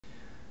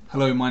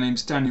Hello, my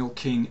name's Daniel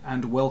King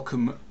and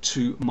welcome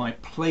to my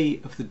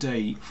play of the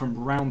day from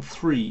round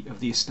 3 of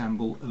the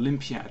Istanbul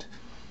Olympiad.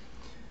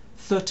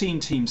 13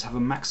 teams have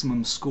a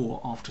maximum score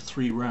after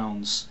 3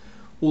 rounds.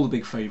 All the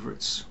big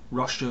favourites: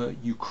 Russia,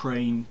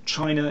 Ukraine,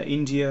 China,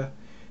 India,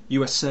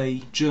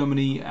 USA,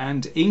 Germany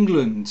and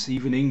England,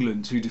 even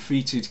England, who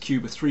defeated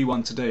Cuba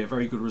 3-1 today, a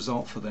very good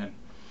result for them.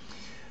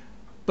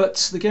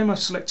 But the game I've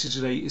selected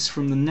today is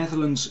from the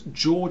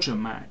Netherlands-Georgia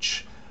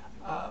match.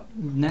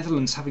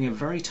 Netherlands having a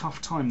very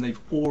tough time. They've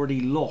already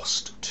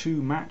lost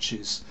 2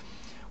 matches.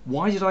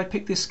 Why did I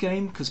pick this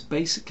game? Because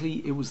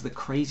basically it was the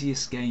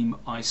craziest game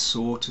I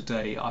saw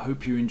today. I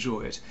hope you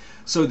enjoy it.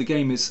 So the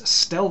game is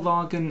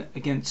Stelwagen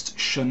against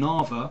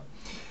Shanava.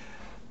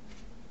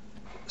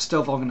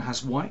 Stelwagen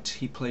has white.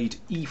 He played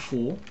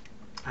e4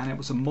 and it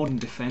was a modern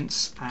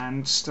defense,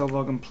 and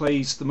Stelwagen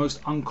plays the most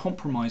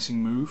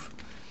uncompromising move,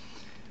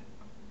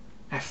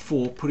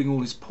 f4, putting all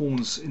his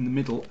pawns in the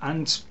middle.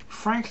 And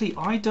frankly,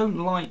 I don't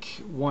like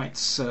white's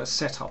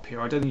setup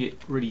here. I don't think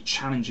it really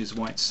challenges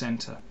white's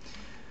centre.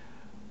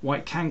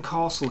 White can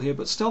castle here,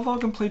 but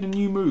Stelwagen played a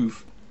new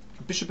move,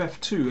 bishop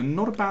f2, and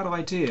not a bad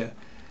idea.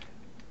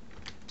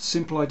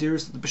 Simple idea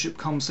is that the bishop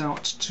comes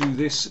out to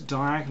this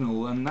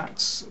diagonal, and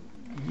that's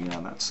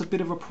a bit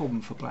of a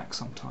problem for black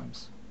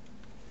sometimes.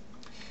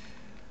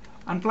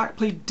 And black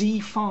played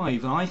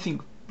d5, and I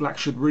think black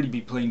should really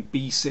be playing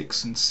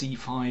b6 and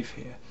c5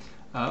 here.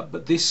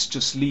 But this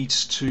just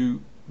leads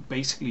to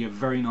basically a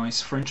very nice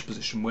French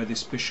position where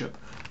this bishop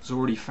has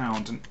already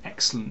found an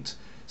excellent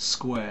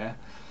square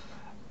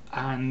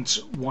and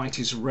white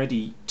is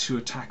ready to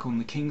attack on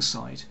the king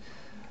side.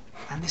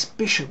 And this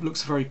bishop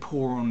looks very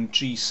poor on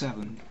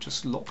g7,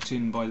 just locked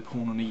in by the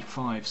pawn on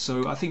e5.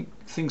 So I think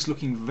things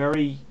looking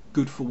very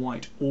good for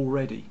white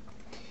already.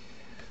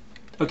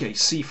 Okay,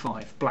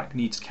 c5, black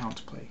needs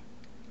counterplay.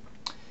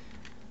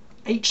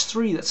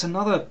 h3, that's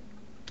another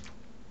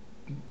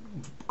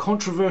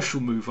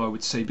controversial move, I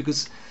would say,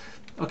 because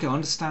okay, I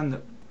understand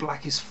that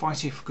black is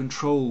fighting for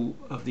control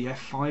of the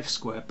f5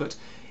 square, but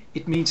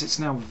it means it's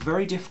now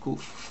very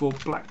difficult for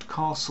black to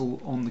castle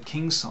on the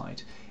king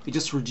side. It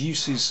just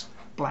reduces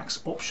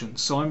black's options,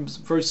 so I'm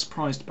very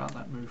surprised about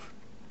that move.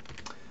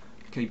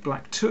 Okay,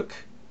 black took.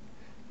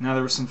 Now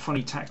there are some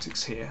funny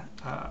tactics here.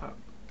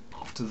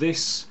 After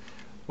this,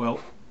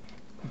 well,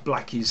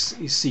 black is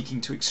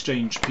seeking to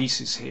exchange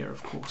pieces here,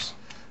 of course,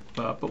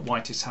 but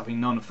white is having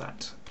none of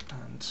that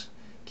and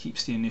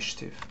keeps the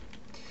initiative.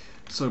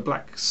 So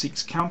black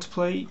seeks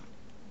counterplay,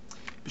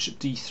 bishop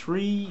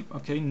d3,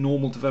 okay,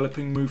 normal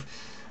developing move,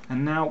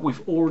 and now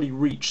we've already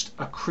reached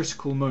a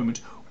critical moment.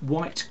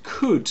 White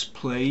could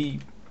play,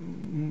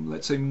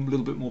 let's say, a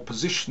little bit more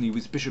positionally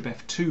with bishop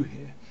f2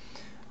 here,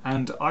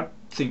 and I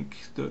think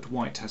that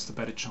white has the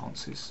better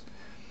chances.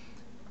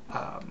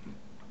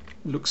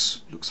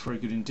 Looks very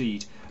good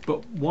indeed,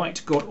 but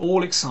white got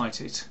all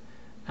excited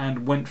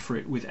and went for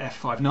it with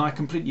f5. Now I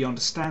completely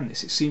understand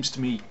this. It seems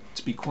to me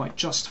to be quite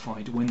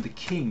justified when the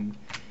king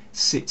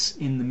sits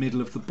in the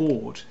middle of the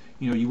board.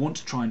 You know, you want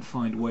to try and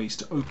find ways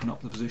to open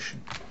up the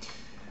position.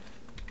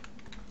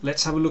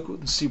 Let's have a look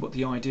and see what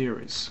the idea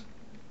is.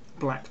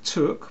 Black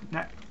took.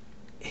 Now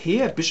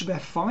here bishop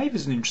f5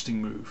 is an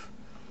interesting move,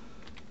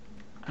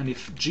 and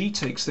if g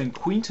takes, then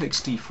queen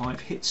takes d5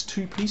 hits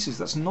 2 pieces.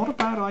 That's not a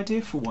bad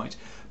idea for white,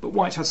 but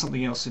white has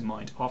something else in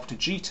mind. After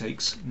g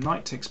takes,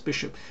 knight takes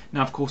bishop.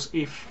 Now of course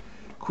if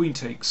queen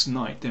takes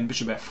knight, then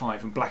bishop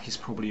f5 and black is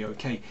probably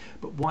okay,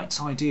 but white's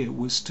idea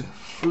was to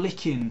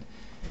flick in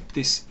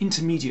this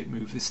intermediate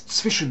move, this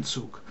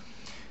Zwischenzug.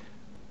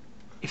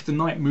 If the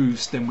knight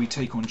moves, then we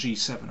take on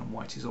g7, and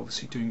white is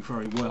obviously doing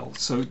very well.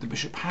 So the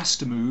bishop has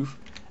to move,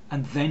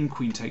 and then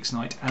queen takes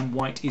knight, and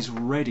white is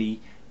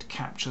ready to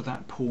capture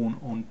that pawn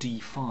on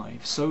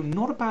d5. So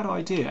not a bad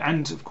idea,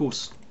 and of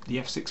course the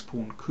f6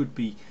 pawn could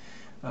be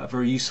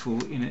very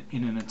useful in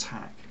an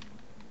attack.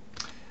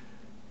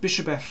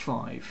 Bishop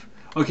f5.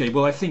 Okay,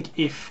 well I think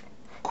if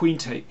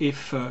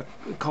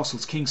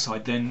castle's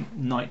kingside, then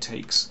knight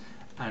takes,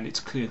 and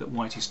it's clear that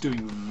white is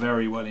doing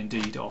very well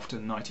indeed after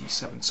knight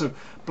e7. So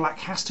black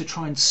has to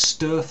try and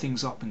stir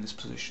things up in this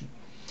position.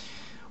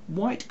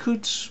 White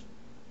could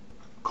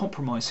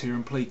compromise here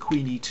and play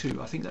queen e2.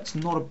 I think that's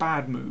not a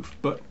bad move,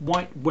 but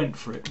white went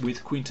for it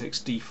with queen takes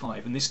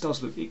d5, and this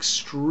does look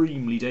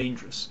extremely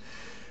dangerous.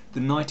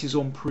 The knight is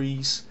on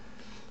prise,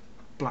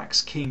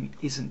 black's king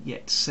isn't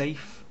yet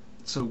safe.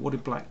 So what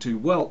did black do?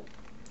 Well,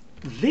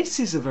 this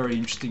is a very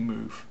interesting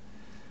move.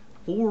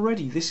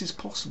 Already this is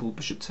possible.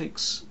 Bishop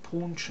takes,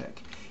 pawn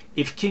check.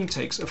 If king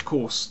takes, of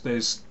course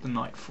there's the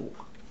knight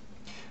fork.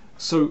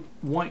 So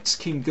white's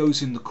king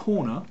goes in the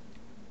corner,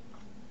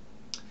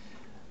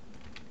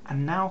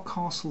 and now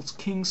castle's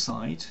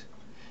kingside,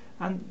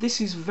 and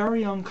this is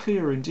very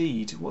unclear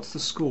indeed. What's the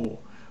score?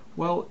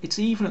 Well, it's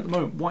even at the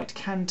moment. White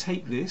can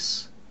take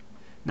this.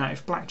 Now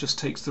if black just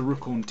takes the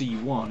rook on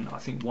d1, I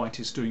think white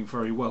is doing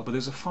very well, but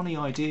there's a funny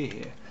idea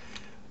here.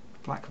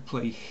 Black could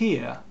play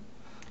here,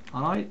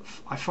 and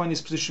I find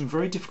this position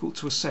very difficult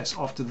to assess.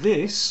 After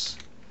this,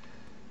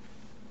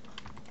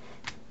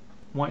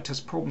 white has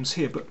problems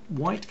here, but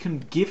white can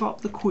give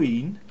up the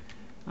queen,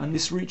 and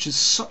this reaches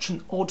such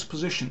an odd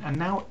position. And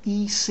now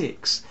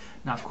e6.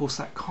 Now of course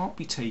that can't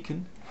be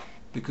taken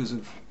because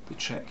of the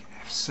check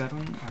f7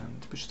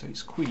 and bishop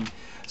takes queen.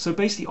 So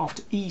basically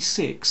after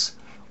e6,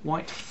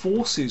 white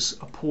forces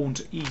a pawn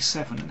to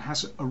e7 and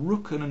has a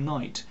rook and a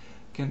knight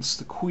against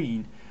the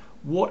queen.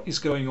 What is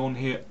going on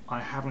here? I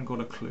haven't got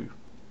a clue.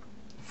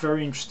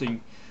 Very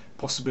interesting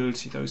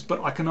possibility those,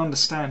 but I can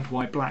understand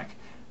why black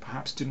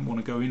perhaps didn't want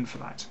to go in for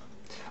that.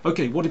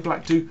 Okay, what did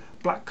black do?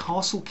 Black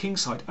castled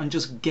kingside and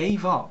just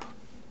gave up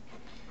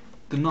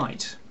the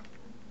knight.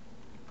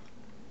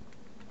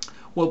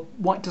 Well,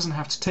 white doesn't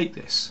have to take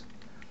this.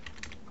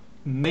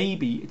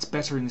 Maybe it's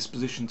better in this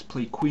position to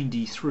play queen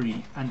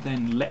d3 and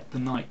then let the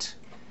knight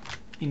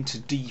into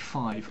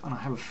d5, and I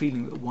have a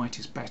feeling that white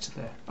is better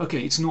there.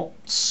 Okay, it's not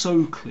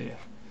so clear.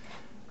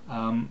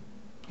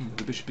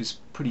 The bishop is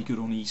pretty good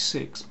on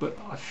e6, but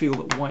I feel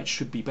that white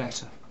should be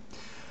better.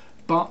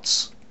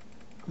 But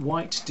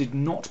white did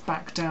not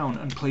back down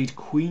and played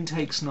queen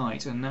takes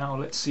knight, and now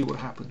let's see what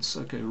happens.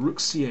 Okay, rook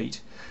c8.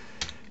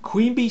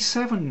 Queen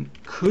b7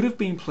 could have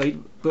been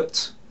played,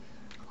 but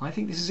I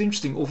think this is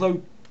interesting.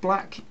 Although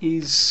black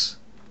is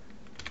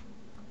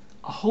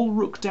a whole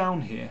rook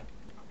down here,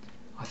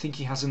 I think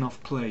he has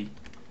enough play.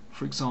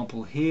 For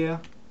example,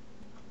 here,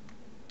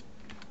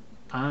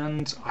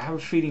 and I have a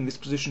feeling this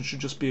position should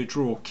just be a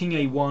draw. King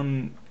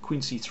a1,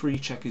 queen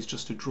c3 check is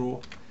just a draw.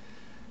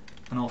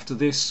 And after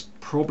this,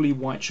 probably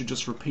white should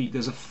just repeat.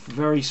 There's a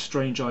very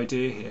strange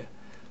idea here.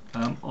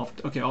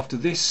 After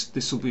this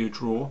will be a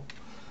draw.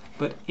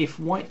 But if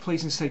white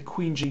plays instead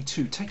queen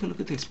g2, take a look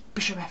at this.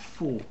 Bishop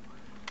f4.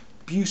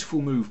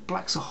 Beautiful move.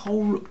 Black's a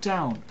whole rook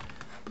down.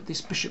 But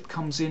this bishop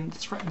comes in,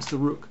 threatens the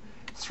rook,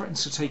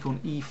 threatens to take on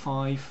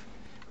e5.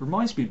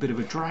 Reminds me a bit of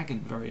a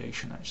dragon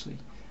variation, actually.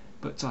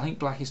 But I think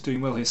black is doing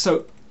well here.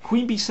 So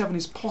queen b7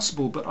 is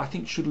possible, but I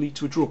think should lead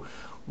to a draw.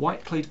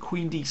 White played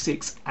queen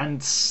d6,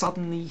 and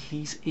suddenly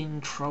he's in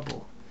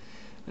trouble.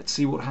 Let's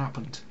see what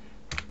happened.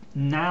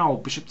 Now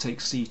bishop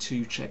takes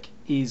c2 check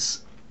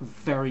is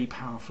very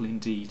powerful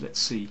indeed. Let's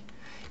see.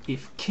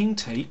 If king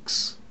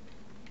takes,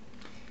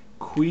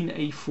 queen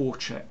a4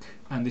 check,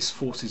 and this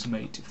forces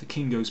mate. If the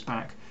king goes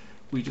back,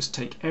 we just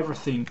take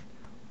everything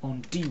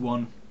on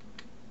d1,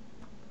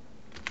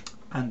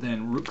 and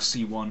then rook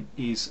c1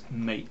 is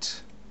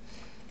mate.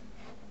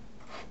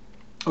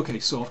 Okay,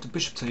 so after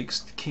bishop takes,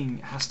 the king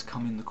has to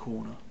come in the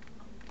corner,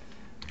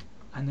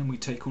 and then we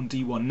take on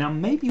d1. Now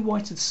maybe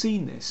white had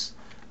seen this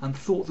and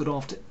thought that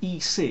after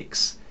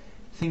e6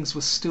 things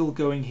were still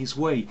going his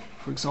way.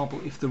 For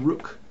example, if the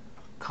rook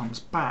comes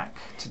back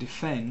to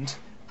defend,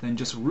 then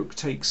just rook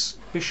takes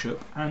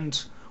bishop,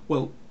 and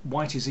well,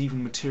 white is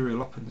even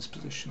material up in this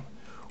position.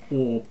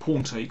 Or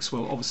pawn takes,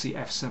 well obviously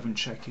f7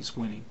 check is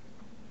winning.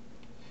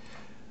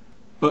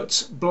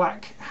 But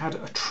black had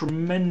a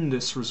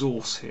tremendous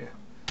resource here.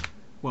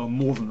 Well,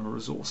 more than a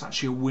resource,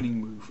 actually a winning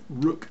move.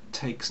 Rook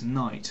takes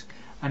knight,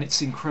 and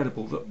it's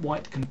incredible that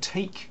white can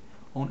take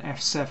on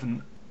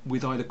f7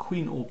 with either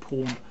queen or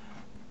pawn,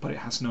 but it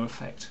has no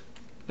effect.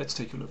 Let's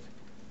take a look.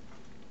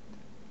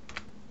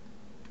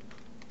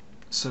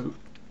 So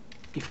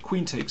if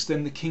queen takes,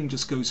 then the king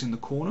just goes in the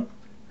corner,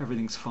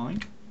 everything's fine.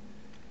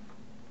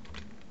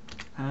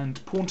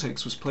 And pawn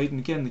takes was played, and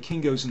again the king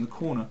goes in the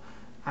corner,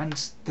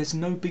 and there's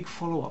no big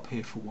follow-up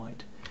here for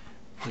white.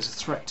 There's a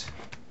threat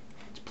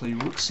to play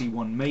rook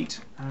c1 mate,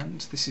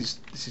 and this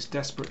is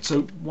desperate.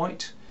 So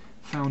white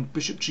found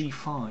bishop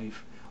g5.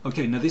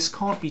 Okay, now this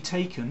can't be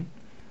taken.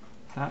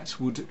 That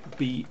would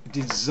be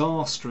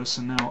disastrous,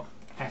 and now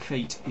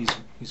f8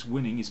 is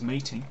winning, is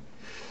mating.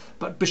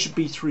 But bishop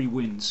b3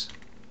 wins.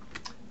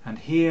 And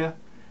here,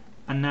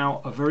 and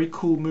now a very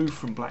cool move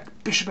from black.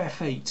 Bishop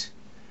f8,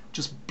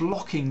 just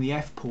blocking the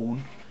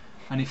f-pawn,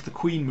 and if the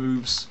queen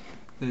moves,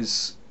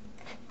 there's,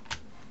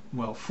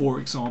 well,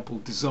 for example,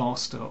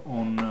 disaster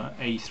on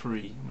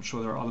a3. I'm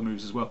sure there are other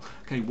moves as well.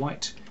 Okay,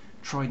 white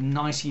tried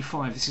knight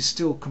e5. This is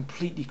still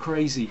completely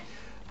crazy,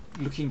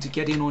 looking to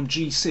get in on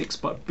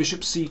g6, but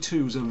bishop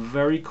c2 is a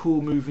very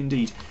cool move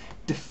indeed.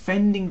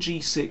 Defending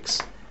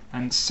g6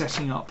 and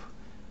setting up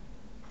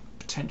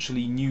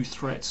potentially new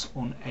threats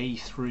on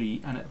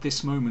a3, and at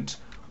this moment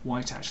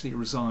white actually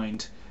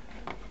resigned.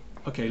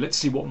 Okay, let's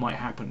see what might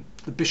happen.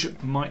 The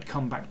bishop might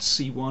come back to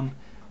c1,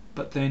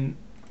 but then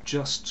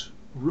just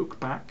rook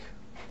back,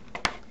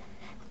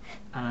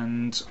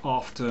 and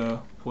after,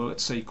 well,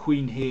 let's say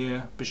queen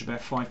here, bishop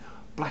f5,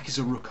 black is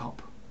a rook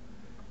up,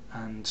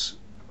 and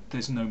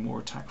there's no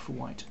more attack for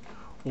white.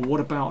 Or what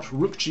about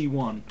rook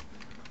g1?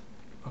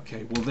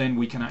 Okay, well then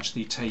we can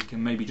actually take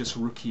and maybe just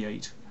rook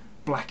e8.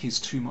 Black is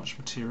too much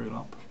material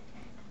up.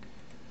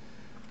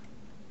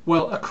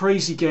 Well, a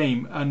crazy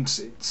game, and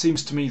it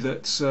seems to me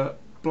that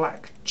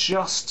black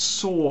just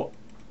saw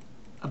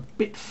a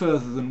bit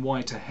further than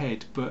white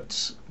ahead,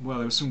 but well,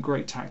 there were some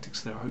great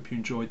tactics there. I hope you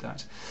enjoyed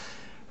that.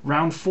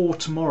 Round 4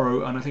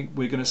 tomorrow, and I think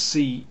we're going to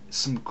see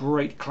some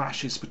great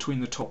clashes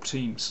between the top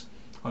teams.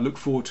 I look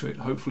forward to it.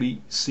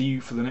 Hopefully see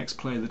you for the next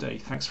play of the day.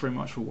 Thanks very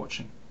much for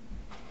watching.